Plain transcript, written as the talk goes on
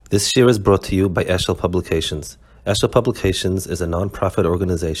This year is brought to you by Eshel Publications. Eshel Publications is a non-profit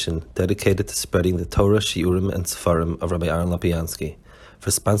organization dedicated to spreading the Torah, Shiurim, and Sefarim of Rabbi Aaron Lapiansky. For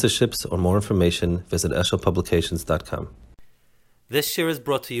sponsorships or more information, visit eshelpublications.com. This year is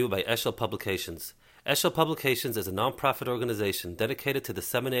brought to you by Eshel Publications. Eshel Publications is a non-profit organization dedicated to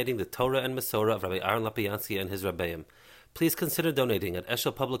disseminating the Torah and Masorah of Rabbi Aaron Lapiansky and his Rebbeim. Please consider donating at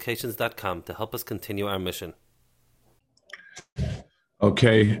eshelpublications.com to help us continue our mission.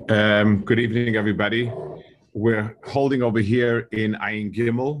 Okay, good evening, everybody. We're holding over here in Ayin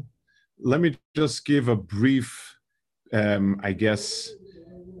Gimel. Let me just give a brief, framework.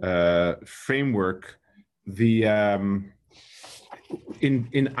 In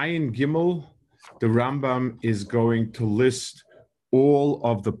Ayin Gimel, the Rambam is going to list all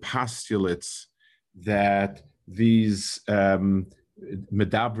of the postulates that these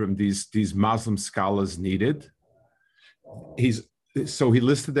medabrim, these Muslim scholars needed. So he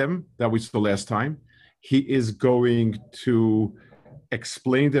listed them that we saw last time. He is going to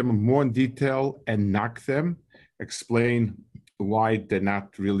explain them more in detail and knock them, explain why they're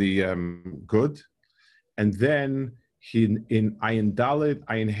not really good. And then in Ayin Dalet,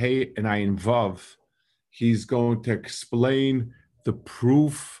 Ayin Hey, and Ayin Vav, he's going to explain the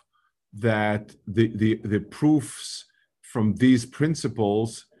proof that the proofs from these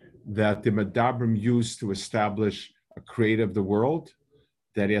principles that the Medabrim used to establish a creator of the world,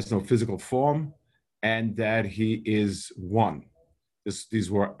 that he has no physical form, and that he is one.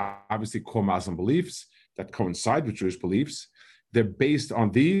 These were obviously core Muslim beliefs that coincide with Jewish beliefs. They're based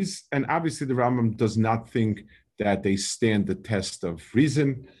on these, and obviously the Rambam does not think that they stand the test of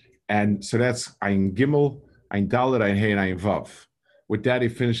reason. And so that's Ayin Gimel, Ayin Dalet, Ayin Hey, and Ayin Vav. With that, he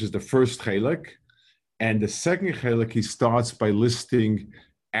finishes the first Chelek. And the second Chelek, he starts by listing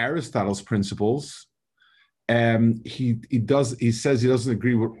Aristotle's principles. He says he doesn't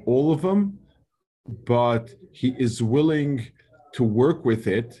agree with all of them, but he is willing to work with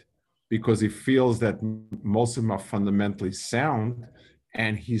it because he feels that most of them are fundamentally sound,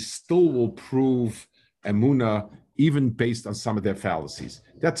 and he still will prove Emunah even based on some of their fallacies.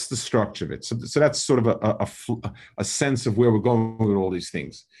 That's the structure of it. So that's sort of a sense of where we're going with all these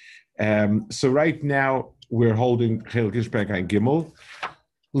things. So right now we're holding Chelek Ishbek and Gimel.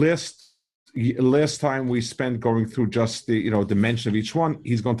 Last time we spent going through just the dimension of each one.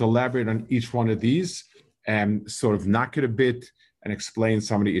 He's going to elaborate on each one of these and sort of knock it a bit and explain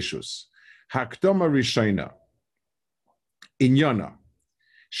some of the issues. Hakdama Rishayna Inyana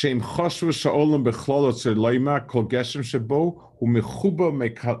Shem Chashvu Sha'olam Bechlolot Zerloima Kol Geshem Shebo Umechuba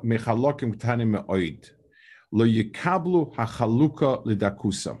Mechalokim Ktanim Me'oid Lo Yikablu HaChaluka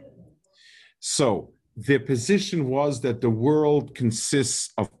Lidakusa. So their position was that the world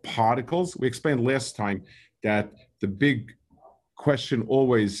consists of particles. We explained last time that the big question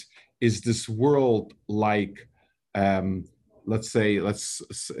always is this world like, let's say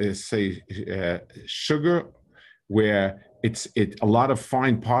sugar, where it's a lot of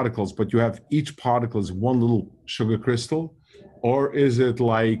fine particles, but you have each particle is one little sugar crystal, or is it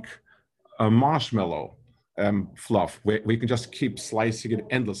like a marshmallow fluff where you can just keep slicing it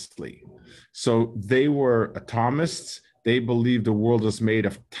endlessly? So they were atomists. They believed the world is made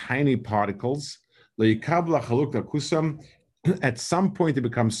of tiny particles. At some point, they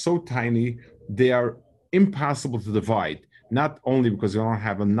become so tiny, they are impossible to divide, not only because they don't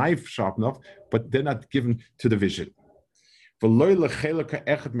have a knife sharp enough, but they're not given to division. And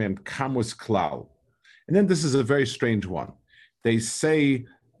then this is a very strange one. They say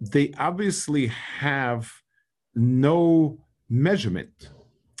they obviously have no measurement.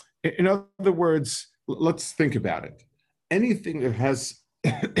 In other words, let's think about it. Anything that has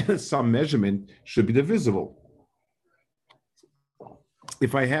some measurement should be divisible.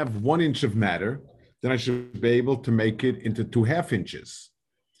 If I have 1 inch of matter, then I should be able to make it into 2 half inches.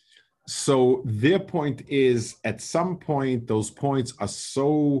 So their point is, at some point, those points are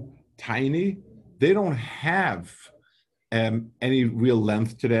so tiny, they don't have any real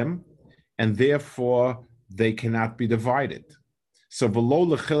length to them, and therefore they cannot be divided. So below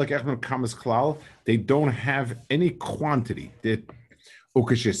the Chelek Echnon Kamas Klal, they don't have any quantity. But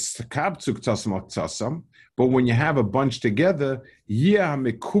when you have a bunch together,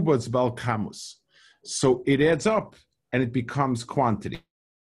 so it adds up and it becomes quantity.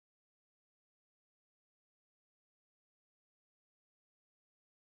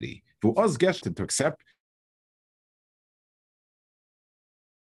 For us to accept,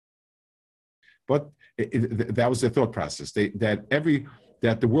 but that was their thought process. That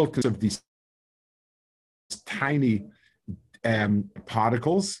the world consists of these tiny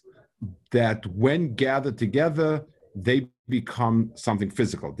particles that, when gathered together, they become something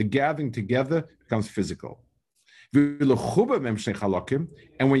physical. The gathering together becomes physical. And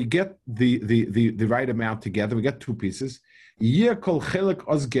when you get the right amount together, we get two pieces.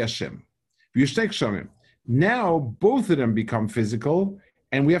 Now both of them become physical,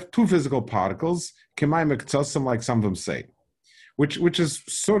 and we have two physical particles, like some of them say, which is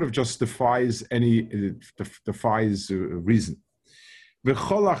sort of just defies reason.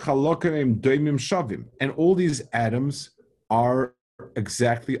 And all these atoms are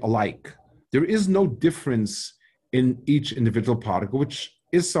exactly alike. There is no difference in each individual particle, which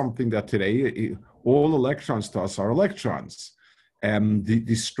is something that today all electrons to us are electrons.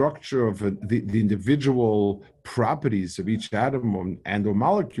 The structure of the individual properties of each atom and or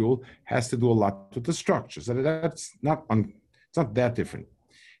molecule has to do a lot with the structure. So it's not that different.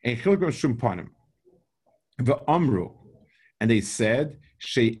 And and they said,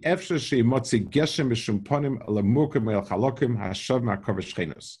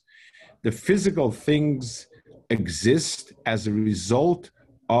 the physical things exist as a result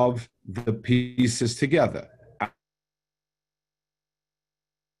of the pieces together.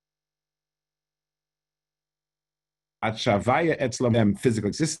 Physical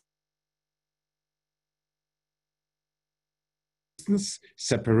existence,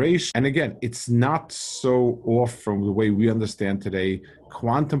 separation. And again, it's not so off from the way we understand today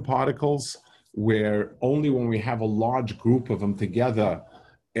quantum particles, where only when we have a large group of them together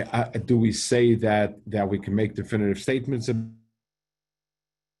do we say that we can make definitive statements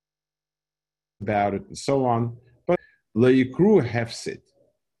about it and so on. But le'yikru hefsid,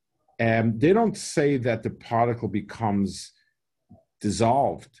 they don't say that the particle becomes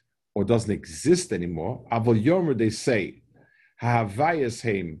dissolved or doesn't exist anymore. Avol yomer, they say, ha'havayas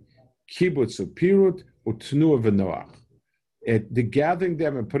heim kibbutz upirut utnua v'noach. The gathering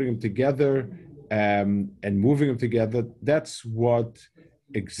them and putting them together and moving them together, that's what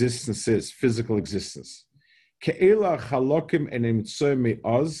existence is, physical existence. Ke'ela chalokim enem tzoy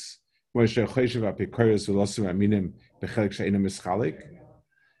me'oz, moshe choshev apikoros v'losim aminim b'chelik she'enem mischalik.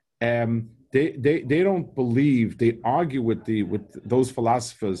 They don't believe, they argue with those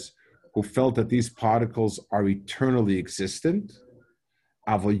philosophers who felt that these particles are eternally existent.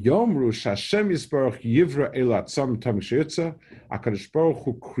 HaKadosh Baruch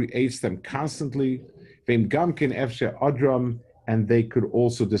Hu creates them constantly, and they could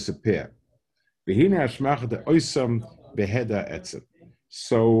also disappear.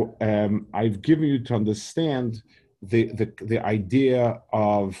 So I've given you to understand the idea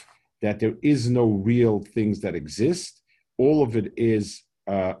of that there is no real things that exist. All of it is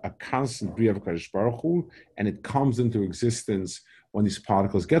a constant Bria of HaKadosh Baruch Hu, and it comes into existence when these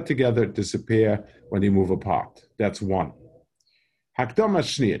particles get together, disappear, when they move apart. That's one. Hakdama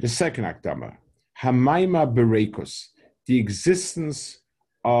Shniya, the second Hakdama. Hamaima Berekus, the existence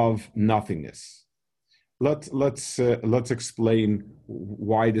of nothingness. Let's explain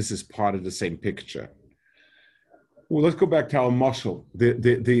why this is part of the same picture. Well, let's go back to our mashal.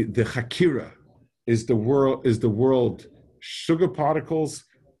 The Hakira is the world sugar particles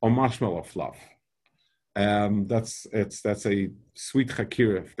or marshmallow fluff. That's a sweet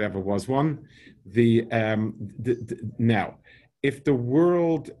Hakira if there ever was one. Now, if the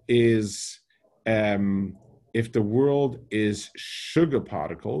world is sugar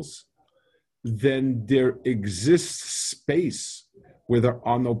particles, then there exists space where there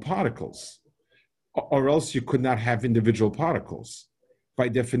are no particles, or else you could not have individual particles. By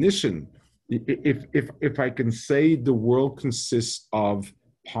definition, if I can say the world consists of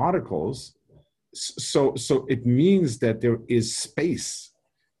particles, so it means that there is space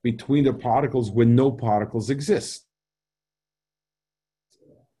between the particles where no particles exist.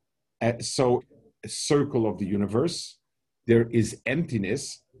 So a circle of the universe, there is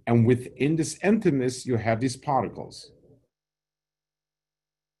emptiness, and within this emptiness, you have these particles.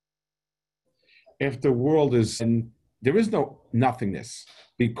 If the world is, and there is no nothingness,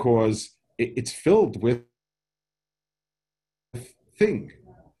 because it's filled with thing.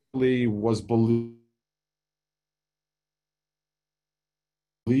 Was believed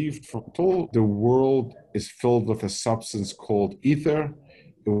from the world is filled with a substance called ether.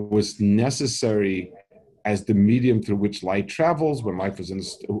 It was necessary as the medium through which light travels. When light was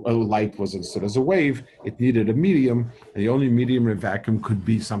understood as a wave, it needed a medium, and the only medium in a vacuum could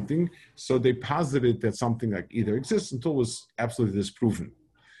be something. So they posited that something like ether exists until it was absolutely disproven.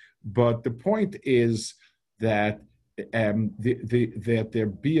 But the point is that that there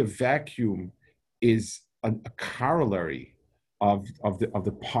be a vacuum is a corollary of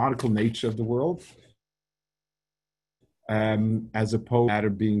the particle nature of the world, as opposed to matter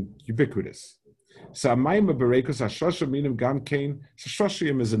being ubiquitous. So Amayim Berekus Ashosha Minim Gamkein. So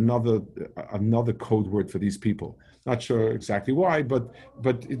Shoshim is another code word for these people. Not sure exactly why, but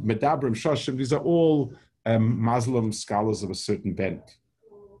Medabrim Shoshim. These are all Muslim scholars of a certain bent.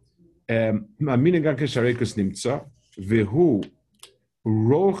 Minim Gamkein Sharekus Nimtza Vehu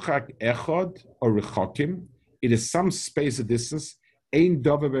Rochak Echad or Rechakim. It is some space of distance. Ein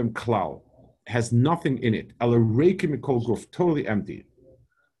Dovabem Klal has nothing in it. Ala Reikim Mikol Gruf, totally empty.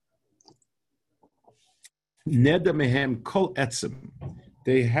 Neda mehem kol etzem.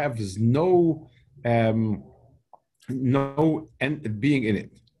 They have no being in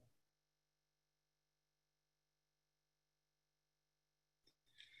it.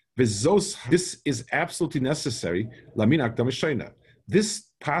 This is absolutely necessary. Lamin akdam shayna.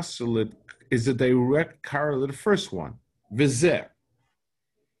 This postulate is a direct correlate to the first one. V'zeh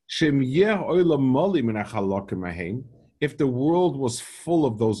shem yeh olam moli min hachalokim ahem. If the world was full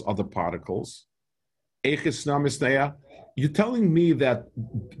of those other particles. You're telling me that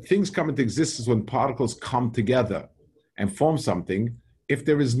things come into existence when particles come together and form something. If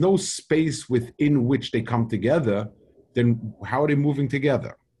there is no space within which they come together, then how are they moving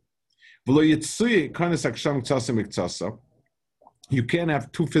together? You can't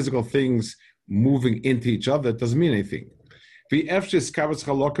have two physical things moving into each other. It doesn't mean anything.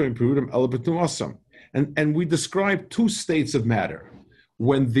 And we describe two states of matter.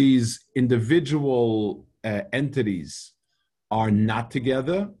 When these individual entities are not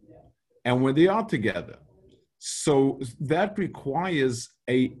together and when they are together. So that requires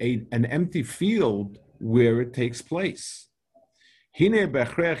an empty field where it takes place. They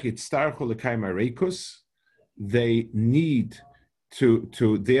need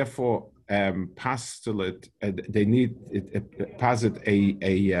to therefore postulate, they need posit a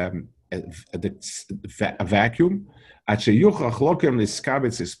vacuum, so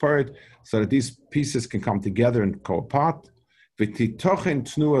that these pieces can come together and go apart.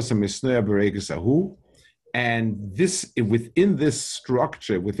 And this, within this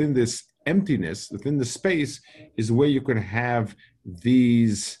structure, within this emptiness, within the space, is where you can have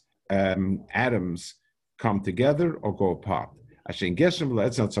these atoms come together or go apart.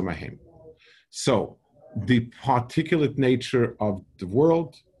 So the particulate nature of the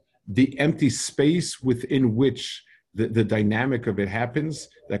world, the empty space within which the dynamic of it happens,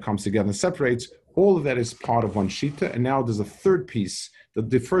 that comes together and separates, all of that is part of one shita. And now there's a third piece.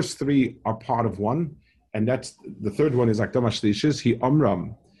 The first three are part of one, and that's the third one is Akdama Shlishis, Hi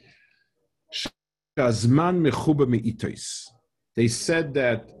Omram. Shazman mechuba me'itos. They said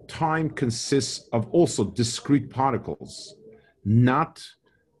that time consists of also discrete particles, not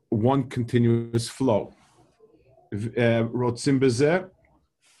one continuous flow. Rotzim bezeh,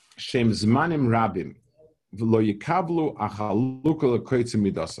 Shem Zmanim Rabim.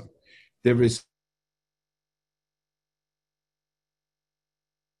 There is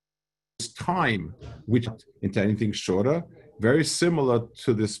time which into anything shorter, very similar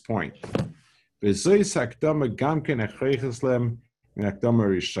to this point. This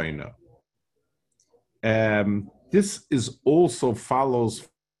is also follows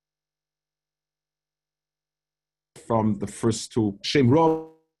from the first two.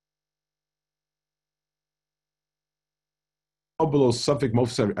 Below suffix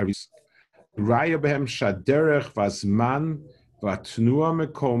mofsar raya behem shaderech vazman vatnua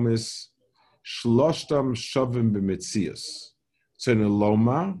mekomis shloshtam shavim b'metzias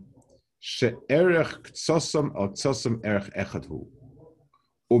zeneloma she'erech ktsosam al ktsosam erech echad hu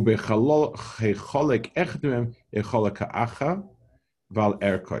ubecholek echad mem echolek ha'acha val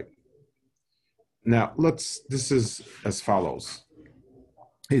erkoi. Now this is as follows.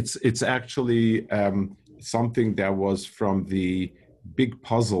 It's actually something that was from the big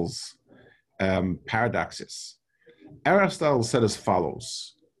puzzles paradoxes. Aristotle said as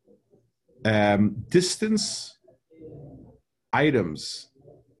follows: distance, items,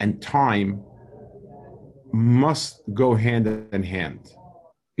 and time must go hand in hand,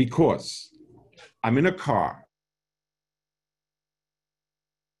 because I'm in a car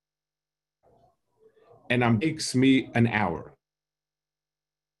and it takes me an hour.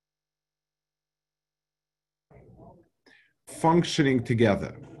 Functioning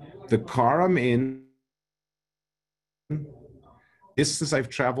together. The car I'm in, distance I've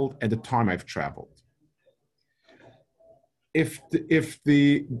traveled, and the time I've traveled. If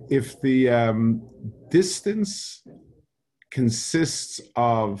the distance consists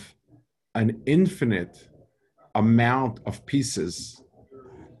of an infinite amount of pieces,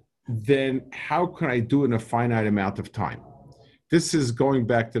 then how can I do in a finite amount of time? This is going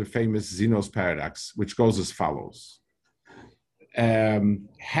back to the famous Zeno's paradox, which goes as follows.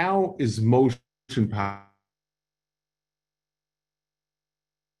 How is motion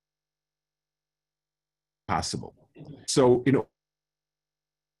possible. So in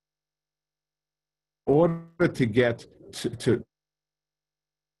order to get to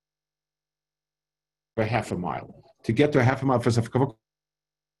a half a mile, to get to a half a mile, first of a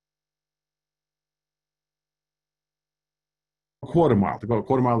quarter mile, to go a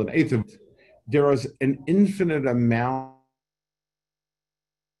quarter mile and an eighth of, there is an infinite amount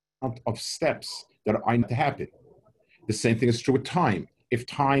of steps that are to happen. The same thing is true with time. If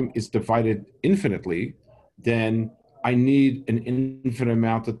time is divided infinitely, then I need an infinite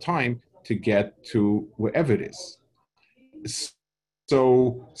amount of time to get to wherever it is.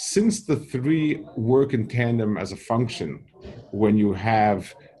 So since the three work in tandem as a function, when you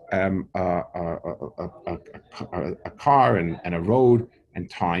have a car and a road and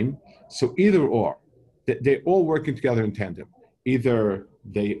time, so either or, they're all working together in tandem. Either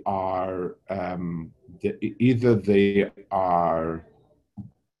they are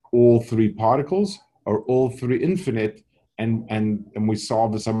all three particles or all three infinite, and we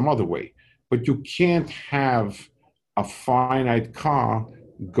solve this some other way. But you can't have a finite car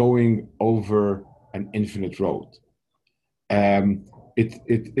going over an infinite road.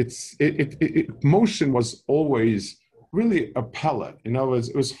 Motion was always really a pellet. You know,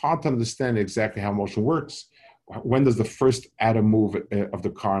 it was hard to understand exactly how motion works. When does the first atom move of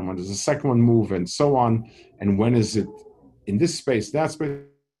the car, and when does the second one move, and so on, and when is it in this space, that space?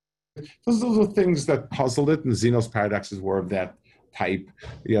 Those are things that puzzled it, and Zeno's paradoxes were of that type.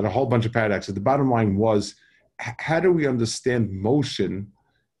 You had a whole bunch of paradoxes. The bottom line was, how do we understand motion?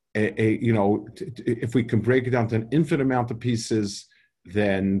 If we can break it down to an infinite amount of pieces,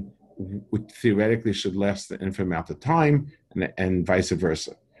 then we theoretically should last an infinite amount of time, and vice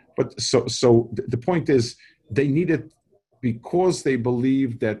versa. But so the point is, they needed, because they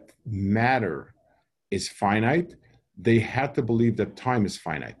believed that matter is finite, they had to believe that time is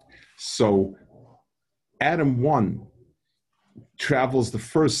finite. So atom 1 travels the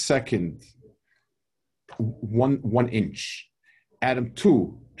first second one inch. Atom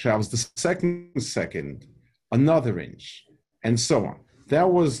 2 travels the second another inch, and so on.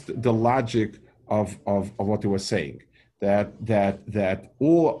 That was the logic of what they were saying. That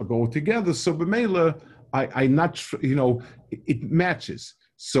all go together. So b'meila, it matches.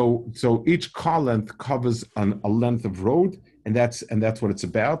 So each car length covers a length of road, and that's what it's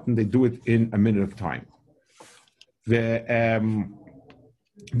about. And they do it in a minute of time. They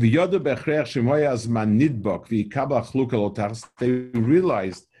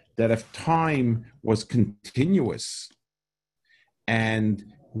realized that if time was continuous and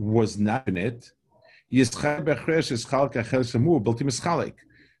was not in it,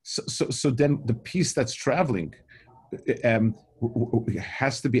 so then the piece that's traveling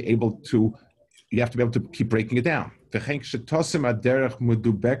has to be able to, you have to be able to keep breaking it down. So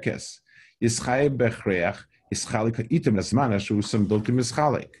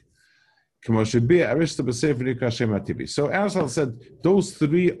Aristotle said those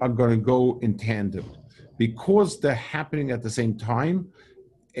three are going to go in tandem because they're happening at the same time.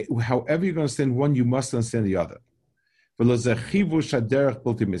 However you're going to understand one, you must understand the other.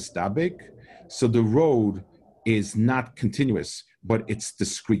 So the road is not continuous, but it's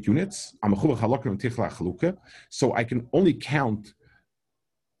discrete units. So I can only count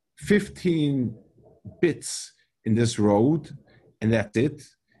 15 bits in this road, and that's it,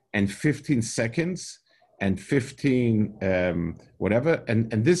 and 15 seconds, and 15 whatever.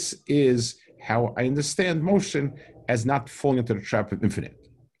 And this is how I understand motion as not falling into the trap of infinite.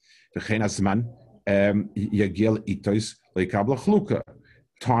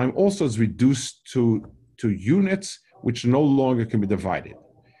 Time also is reduced to units which no longer can be divided.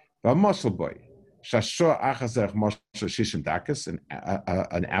 An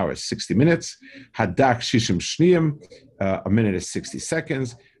hour is 60 minutes. Hadak shishim shniyim, a minute is 60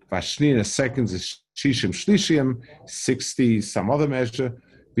 seconds. Vashniya seconds is shishim shlishim, 60 some other measure.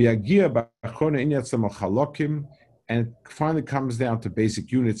 And it finally comes down to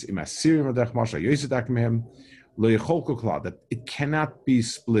basic units in Asirim that it cannot be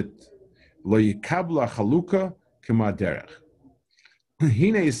split. Lo yikabla chaluka k'ma derech.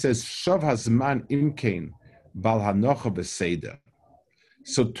 Hine it says shav hazman imkein bal hanocha b'seder.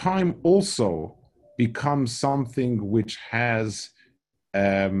 So time also becomes something which has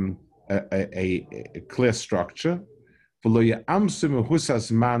a clear structure. V'lo ya'amsu mehus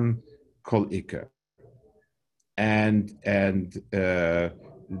hazman kol iker. And the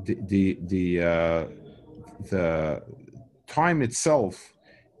time itself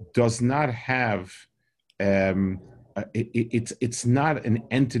does not have it's not an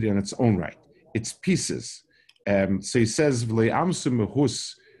entity on its own right. it's pieces. So he says, "V'le'amsu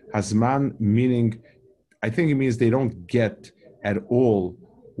mehus hazman," meaning, I think it means they don't get at all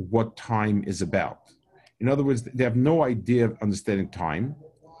what time is about. In other words, they have no idea of understanding time.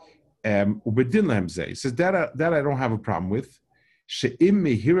 He says that I don't have a problem with. She'im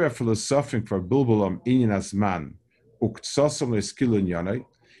mehira philosophic for bilbulam inyan asman uktsosam le'skilun yanai.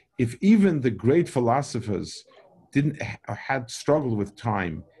 If even the great philosophers had struggled with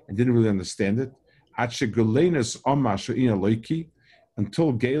time and didn't really understand it,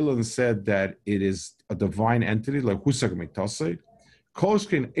 until Galen said that it is a divine entity, like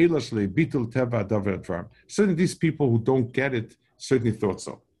certainly these people who don't get it certainly thought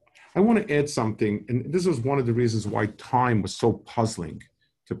so. I want to add something, and this was one of the reasons why time was so puzzling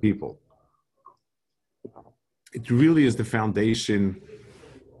to people. It really is the foundation,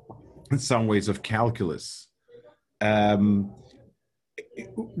 in some ways, of calculus.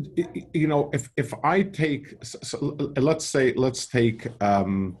 If I take, let's take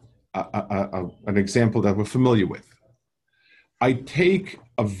an example that we're familiar with. I take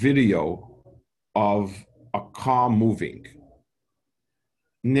a video of a car moving.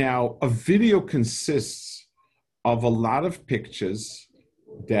 Now, a video consists of a lot of pictures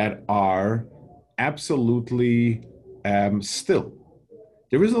that are absolutely still.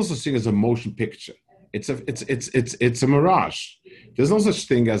 There is no such thing as a motion picture. It's a mirage. There's no such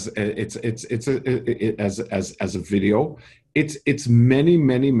thing as a video. It's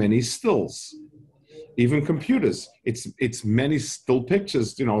many stills. Even computers, it's many still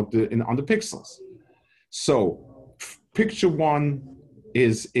pictures, on the pixels. So, picture one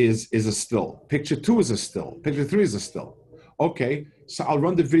is a still. Picture two is a still. Picture three is a still. Okay, so I'll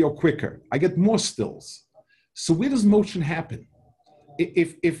run the video quicker. I get more stills. So where does motion happen?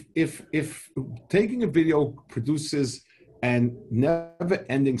 If taking a video produces an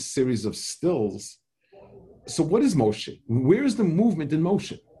never-ending series of stills, so what is motion? Where is the movement in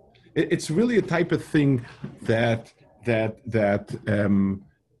motion? It's really a type of thing that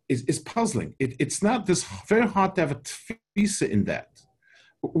is puzzling. It's not this very hard to have a tfisa in that.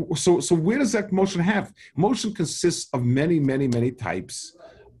 So where does that motion have? Motion consists of many types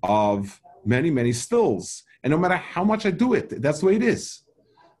of many stills. And no matter how much I do it, that's the way it is.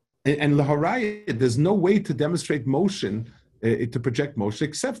 And laharaya, there's no way to demonstrate motion, to project motion,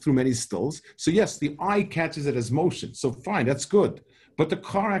 except through many stills. So yes, the eye catches it as motion. So fine, that's good. But the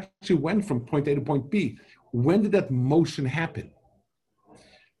car actually went from point A to point B. When did that motion happen?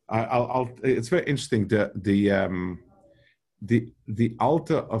 It's very interesting. The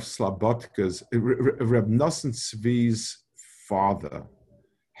Alta of Slobodka's, Reb Nosson Tzvi's father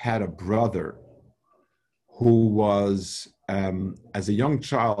had a brother who was, as a young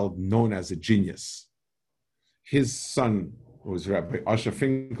child, known as a genius. His son was Rabbi Asher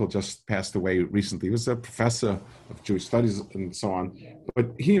Finkel, just passed away recently. He was a professor of Jewish studies and so on.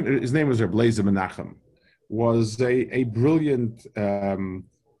 But his name was Reb Leizer Menachem, was a brilliant,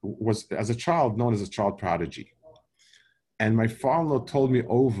 was as a child known as a child prodigy. And my father-in-law told me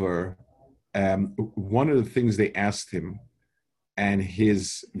over one of the things they asked him and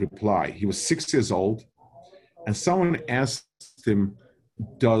his reply. He was 6 years old, and someone asked him,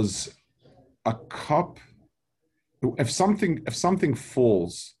 does a cup, if something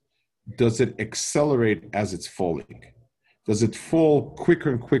falls, does it accelerate as it's falling? Does it fall quicker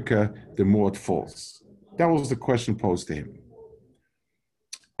and quicker the more it falls? That was the question posed to him.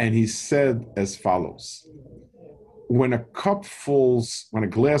 And he said as follows: when a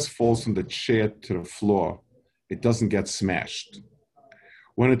glass falls from the chair to the floor, it doesn't get smashed.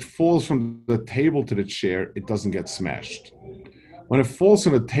 When it falls from the table to the chair, it doesn't get smashed. When it falls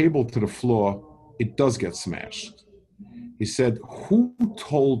from the table to the floor, it does get smashed. He said, who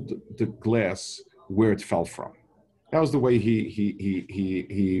told the glass where it fell from? That was the way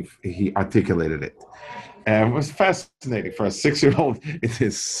he articulated it. And it was fascinating. For a 6-year-old, it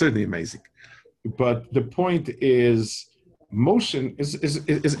is certainly amazing. But the point is, motion is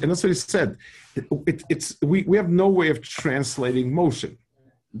and that's what he said. We have no way of translating motion,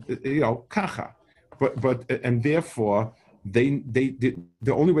 kacha, but and therefore they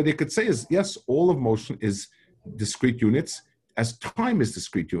the only way they could say is yes, all of motion is discrete units, as time is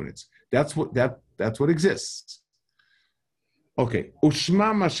discrete units. That's what exists. Okay,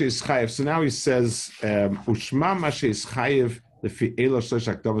 ushma mashe is chayev. So now he says ushma mashe is chayev lefi elo shlosh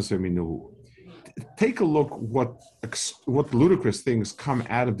hakdavos v'minuhu. Take a look what ludicrous things come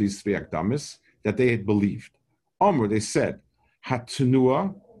out of these 3 akdamis that they had believed. They said,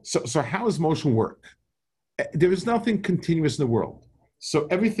 Hatunua. So how does motion work? There is nothing continuous in the world. So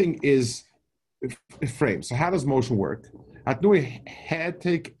everything is framed. So how does motion work? Atnui had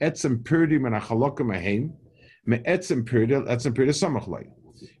take etzem purdim and achalokim aheim, me etzem purdim samachlei.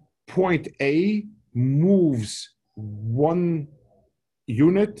 Point A moves one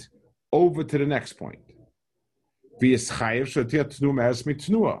unit over to the next point.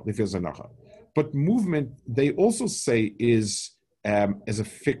 But movement, they also say, is a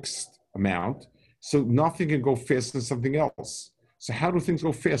fixed amount, so nothing can go faster than something else. So how do things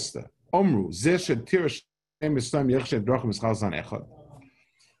go faster? Omru,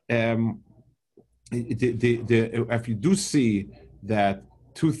 if you do see that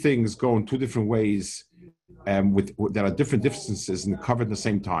two things go in two different ways, that are different distances and covered at the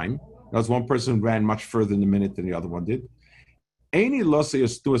same time. As one person ran much further in a minute than the other one did.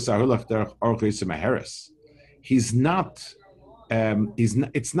 He's not.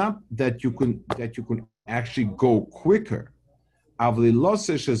 It's not that you can actually go quicker.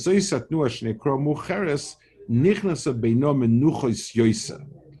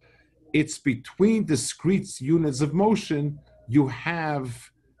 It's between discrete units of motion. You have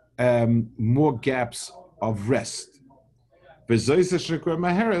more gaps of rest.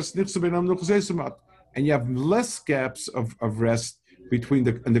 And you have less gaps of rest between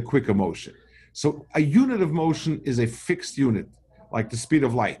the quicker motion. So a unit of motion is a fixed unit, like the speed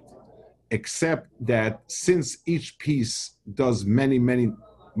of light, except that since each piece does many, many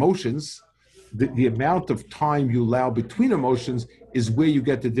motions, the amount of time you allow between the motions is where you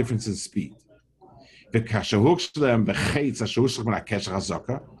get the difference in speed.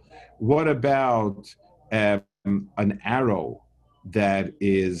 What about an arrow that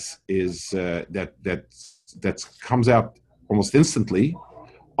that comes out almost instantly?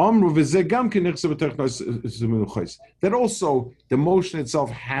 That also the motion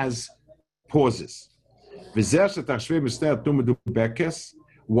itself has pauses.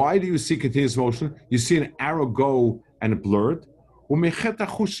 Why do you see continuous motion? You see an arrow go and it blurred.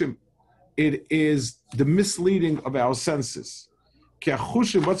 It is the misleading of our senses.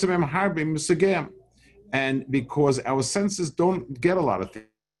 And because our senses don't get a lot of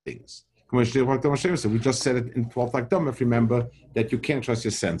things. We just said it in 12th Lakdam, if you remember, that you can't trust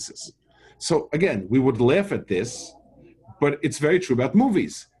your senses. So again, we would laugh at this, but it's very true about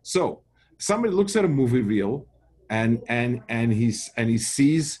movies. So somebody looks at a movie reel and he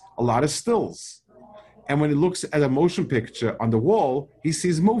sees a lot of stills. And when he looks at a motion picture on the wall, he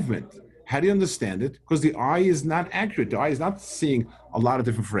sees movement. How do you understand it? Because the eye is not accurate. The eye is not seeing a lot of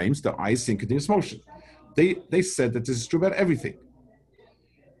different frames. The eye is seeing continuous motion. They said that this is true about everything.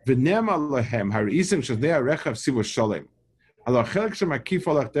 So the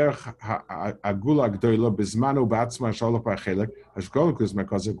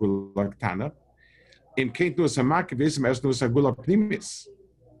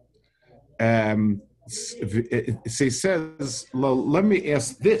says, let me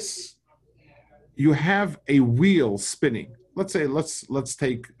ask this. You have a wheel spinning. Let's say let's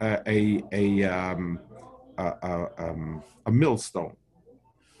take a millstone.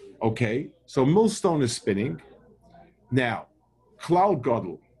 Okay, so millstone is spinning. Now, klal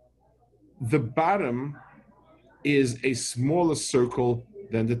gadol, the bottom is a smaller circle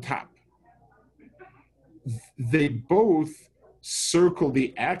than the top. They both circle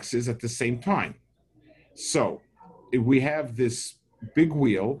the axis at the same time. So if we have this big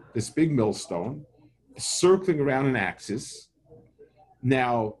wheel, this big millstone, circling around an axis.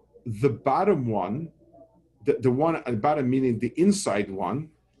 Now, the bottom one, the one at the bottom, meaning the inside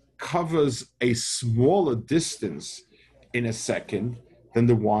one, covers a smaller distance in a second than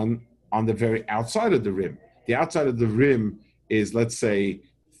the one on the very outside of the rim. The outside of the rim is, let's say,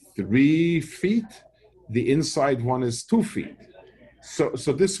 3 feet. The inside one is 2 feet. So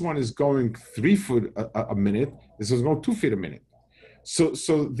this one is going 3 foot a minute. This is going 2 feet a minute. So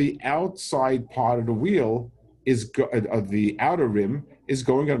the outside part of the wheel is the outer rim is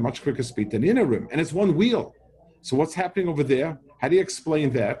going at a much quicker speed than the inner rim, and it's one wheel. So what's happening over there? How do you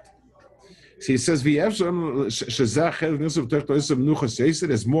explain that? So he says, there's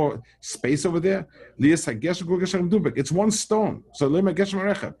more space over there. It's one stone. So you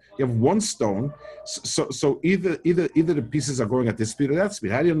have one stone. So either the pieces are going at this speed or that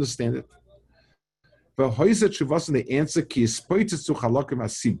speed. How do you understand it? The answer,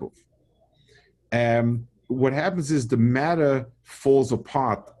 what happens is the matter falls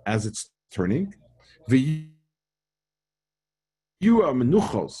apart as it's turning. You are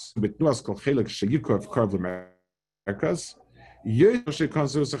menuchos with nuas kol chelek sheyikov karv l'merkas.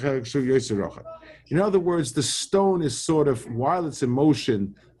 In other words, the stone is sort of, while it's in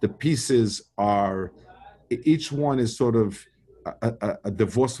motion, the pieces are, each one is sort of a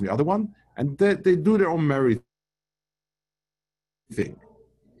divorce from the other one, and they do their own merry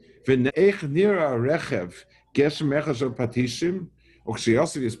V'ne'ech nira rechev geshem echas of patishim or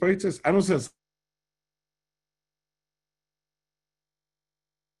kshiyosav yispoitzes. I don't say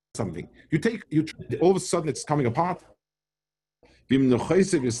something. All of a sudden it's coming apart. And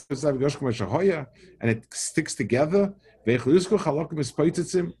it sticks together.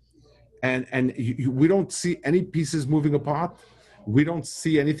 And we don't see any pieces moving apart. We don't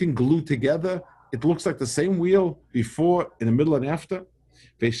see anything glued together. It looks like the same wheel before, in the middle, and after.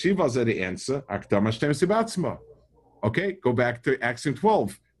 Veshiva are the answer. Okay, go back to Axiom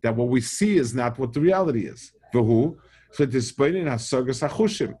 12. That what we see is not what the reality is.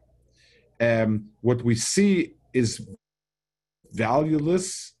 What we see is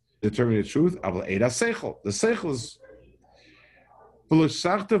valueless, determining the truth. The seichel is.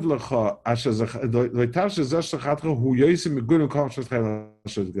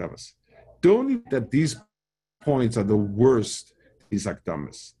 Don't that these points are the worst, these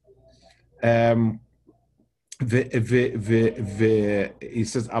akdamas. He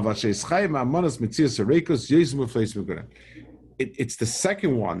says, it's the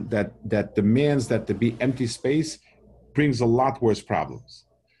second one that demands that there be empty space, brings a lot worse problems.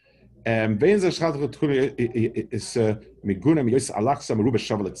 So this is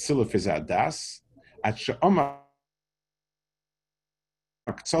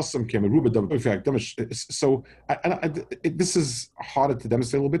harder to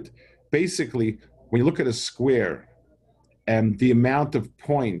demonstrate a little bit. Basically, when you look at a square and the amount of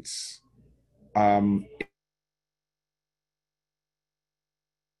points in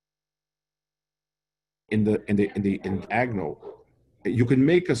the diagonal, you can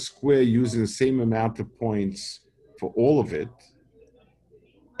make a square using the same amount of points for all of it,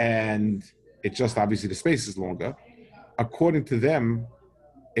 and it just obviously the space is longer. According to them,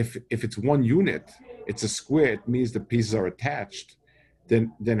 if it's one unit, it's a square, it means the pieces are attached.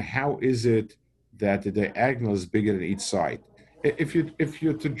 Then how is it that the diagonal is bigger than each side? If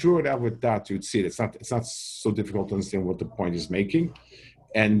you're to draw it out with dots, you'd see it. It's not so difficult to understand what the point is making.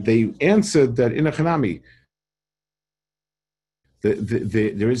 And they answered that in a Hanami,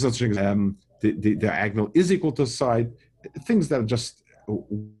 there is such thing as the diagonal is equal to side, things that are just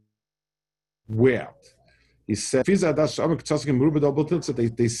weird. He said, they say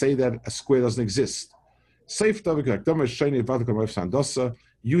that a square doesn't exist.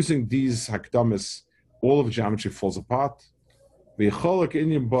 Using these hakdamas, all of geometry falls apart.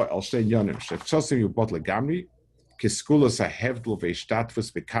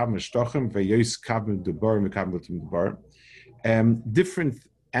 Different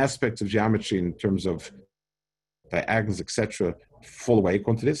aspects of geometry in terms of diagonals, etc., fall away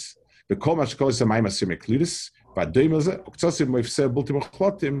according to this. And some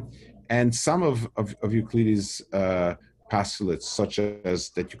of Euclides' postulates, such as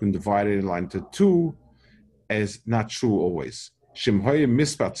that you can divide it in line into two, is not true always.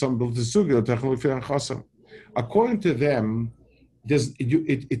 According to them,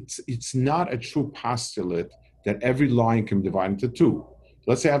 it's not a true postulate that every line can be divided into two.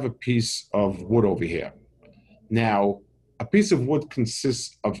 Let's say I have a piece of wood over here. Now, a piece of wood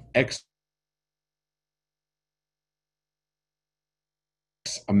consists of X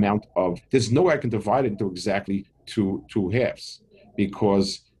amount of, there's no way I can divide it into exactly two halves,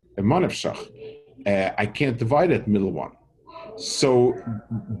 because I can't divide it middle one. So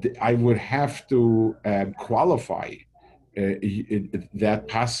I would have to qualify that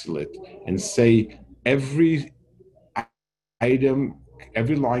postulate and say every item,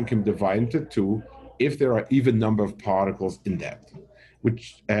 every line can be divided into two if there are even number of particles in that.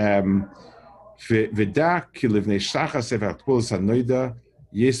 Which so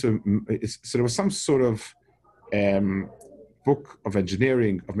there was some sort of book of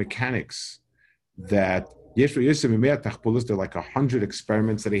engineering, of mechanics, that there are like 100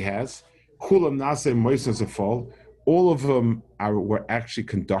 experiments that he has. All of them were actually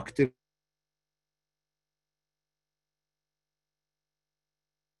conducted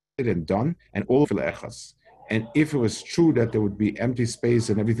and done, and all of echas. And if it was true that there would be empty space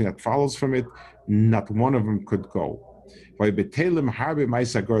and everything that follows from it, not one of them could go. And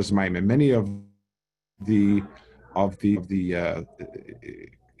many of the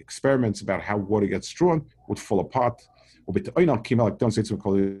experiments about how water gets drawn would fall apart.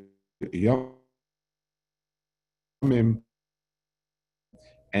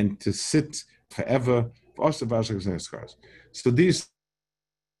 And to sit forever. So these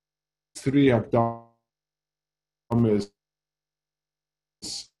three akdamas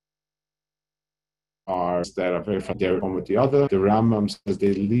are that are very familiar one with the other. The Rambam says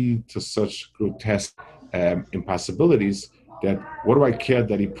they lead to such grotesque impossibilities that what do I care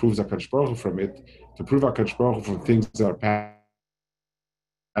that he proves HaKadosh Baruch Hu from it? To prove HaKadosh Baruch Hu from things that are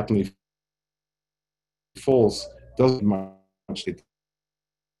patently false doesn't much.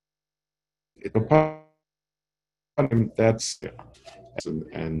 That's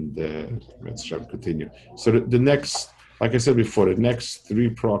let's try to continue. So the next, like I said before, the next three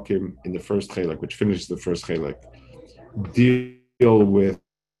prokim in the first chelek, which finishes the first chelek, deal with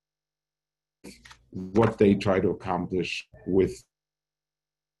what they try to accomplish with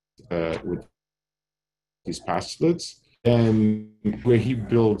these postulates, and where he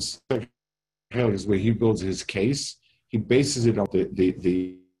builds is where he builds his case. He bases it on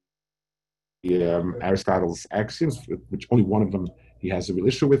the Aristotle's axioms, which only one of them he has a real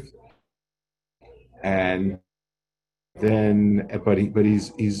issue with, and then but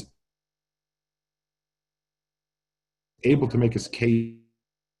he's able to make his case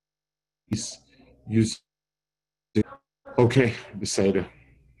using okay, Beseder.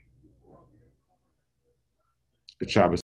 Good Shabbos.